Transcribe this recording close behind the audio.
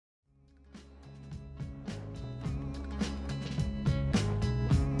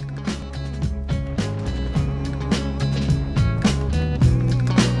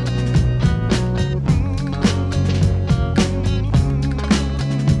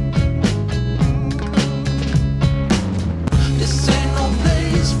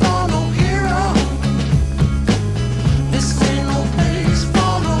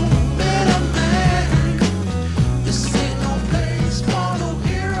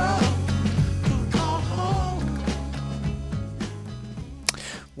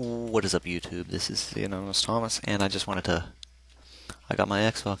What is up, YouTube? This is the Anonymous Thomas, and I got my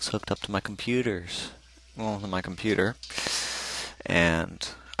Xbox hooked up to my computers. Well, to my computer. And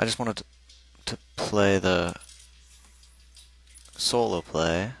I just wanted to play the solo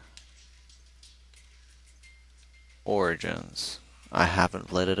play Origins. I haven't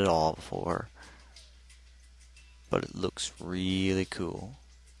played it at all before, but it looks really cool.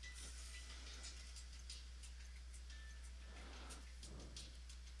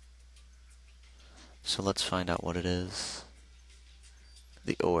 So let's find out what it is.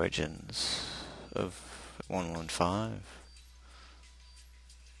 The Origins of 115.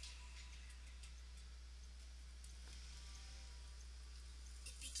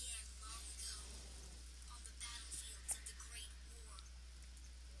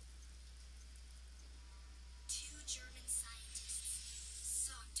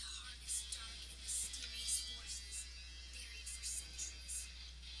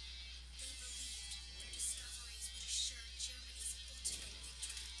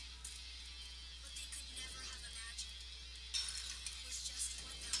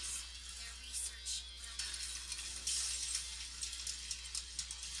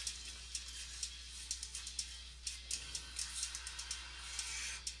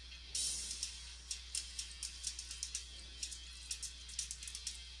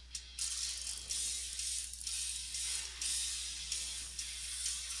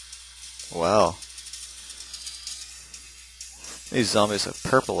 Wow. These zombies have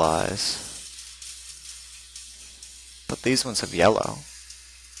purple eyes, but these ones have yellow.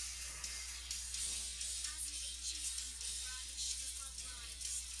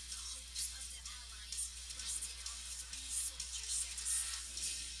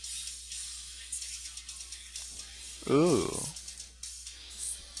 Ooh.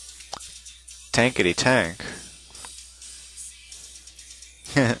 Tankety tank.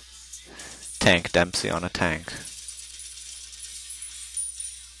 Tank Dempsey on a tank.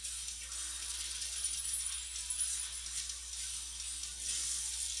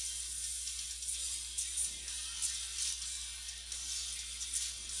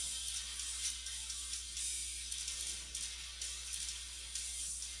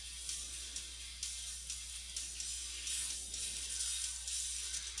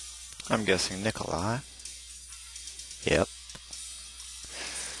 I'm guessing Nikolai. Yep.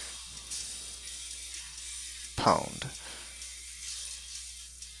 Pwned.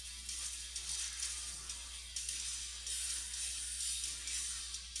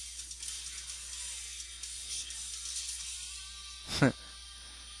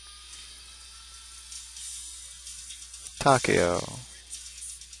 Takeo.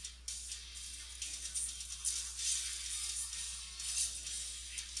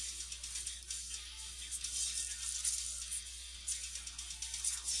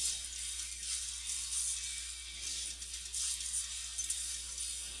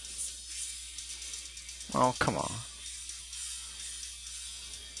 Oh, come on.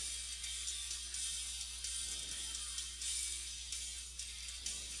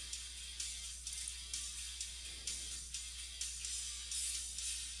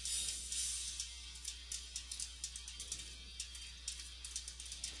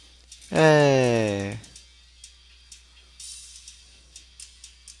 Hey.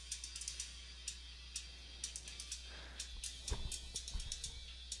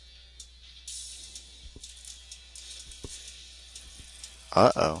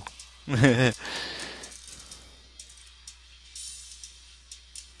 Uh-oh.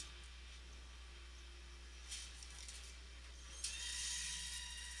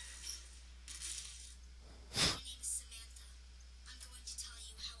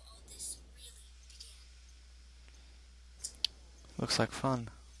 Looks like fun.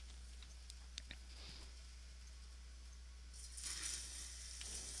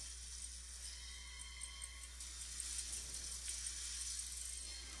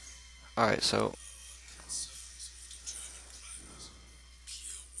 Alright, so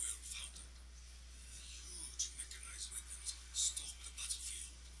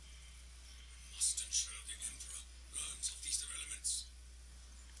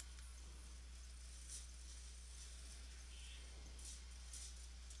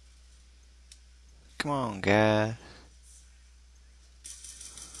come on, guys.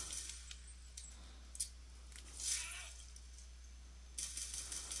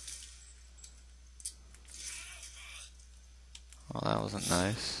 Well, that wasn't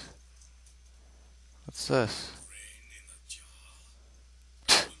nice. What's this?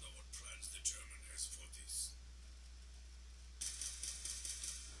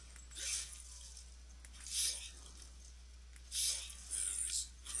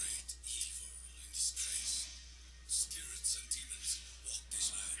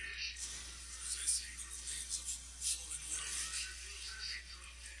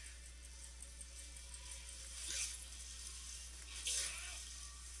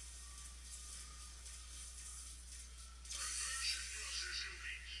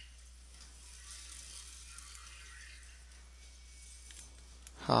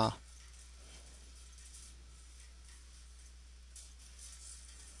 Huh.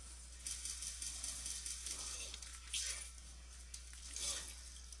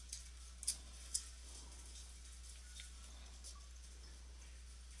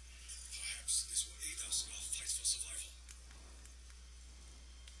 Perhaps this will aid us in our fight for survival.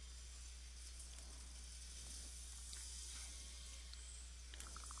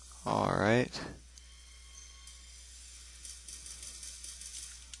 Alright.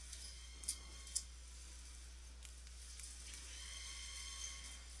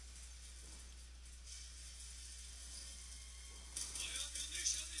 My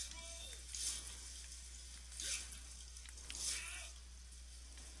ammunition is low.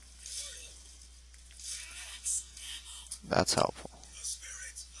 That's helpful. The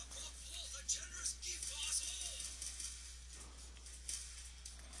spirits have brought forth a generous gift for us all.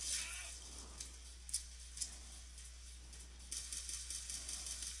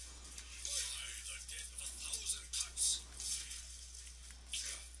 By the death of 1,000 cuts.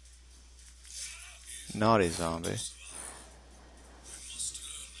 Naughty zombie. We must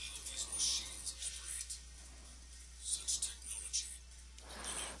learn how these machines operate. Such technology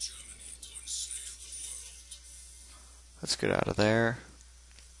allowed Germany to enslave the world. Let's get out of there.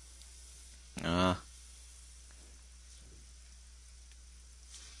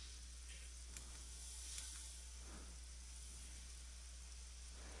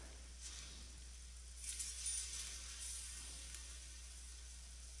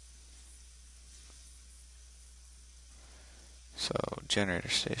 So, generator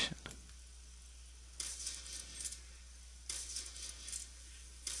station.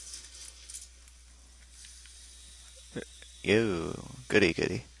 Ew, goody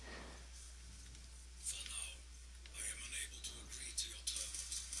goody. For now, I am unable to agree to your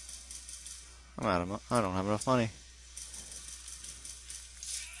terms. I don't have enough money.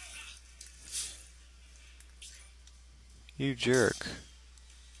 You jerk.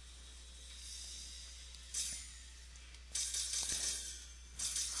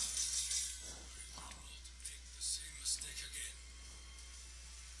 Make the same mistake again.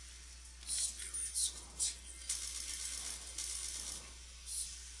 Spirits continue.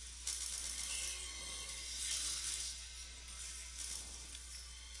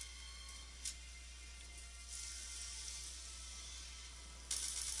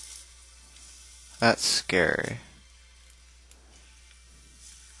 That's scary.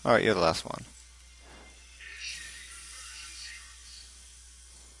 Alright, you're the last one.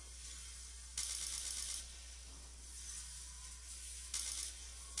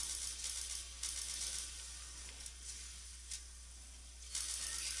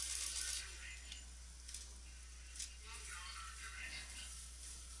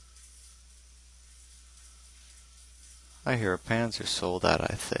 I hear a Panzer sold out,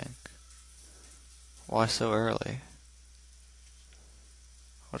 I think. Why so early?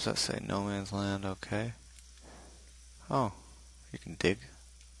 What does that say? No man's land, okay. Oh, you can dig.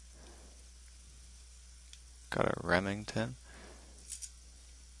 Got a Remington.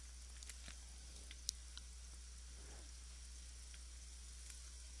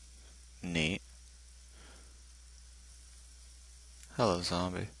 Neat. Hello,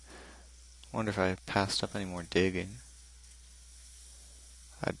 zombie. Wonder if I passed up any more digging.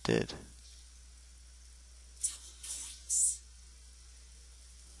 I did.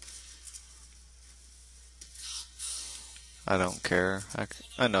 I don't care.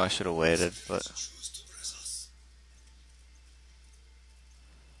 I know I should have waited, but Choose to press us.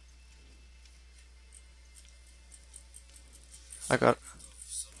 I got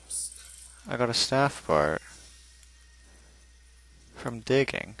Some staff. I got a staff part from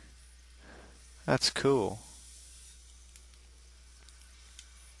digging. That's cool.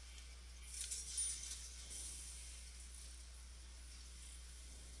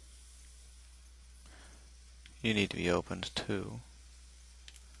 You need to be opened too.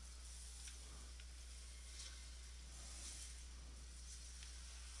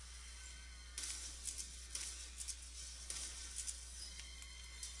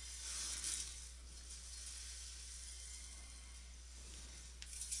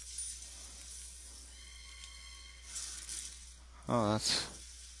 Oh, that's...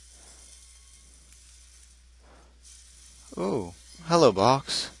 Ooh, hello,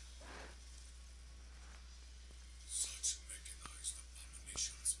 box. Such mechanized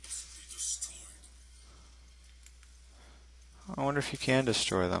abominations must be destroyed. I wonder if you can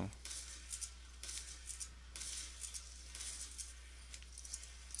destroy them.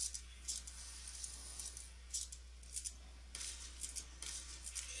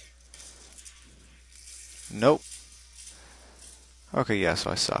 Nope. Okay, yeah,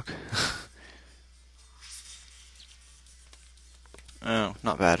 so I suck. Oh,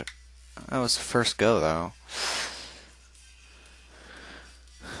 not bad. That was the first go, though.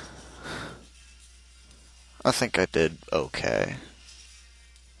 I think I did okay.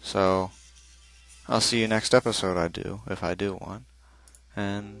 So, I'll see you next episode, if I do one.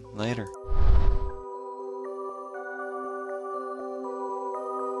 And later.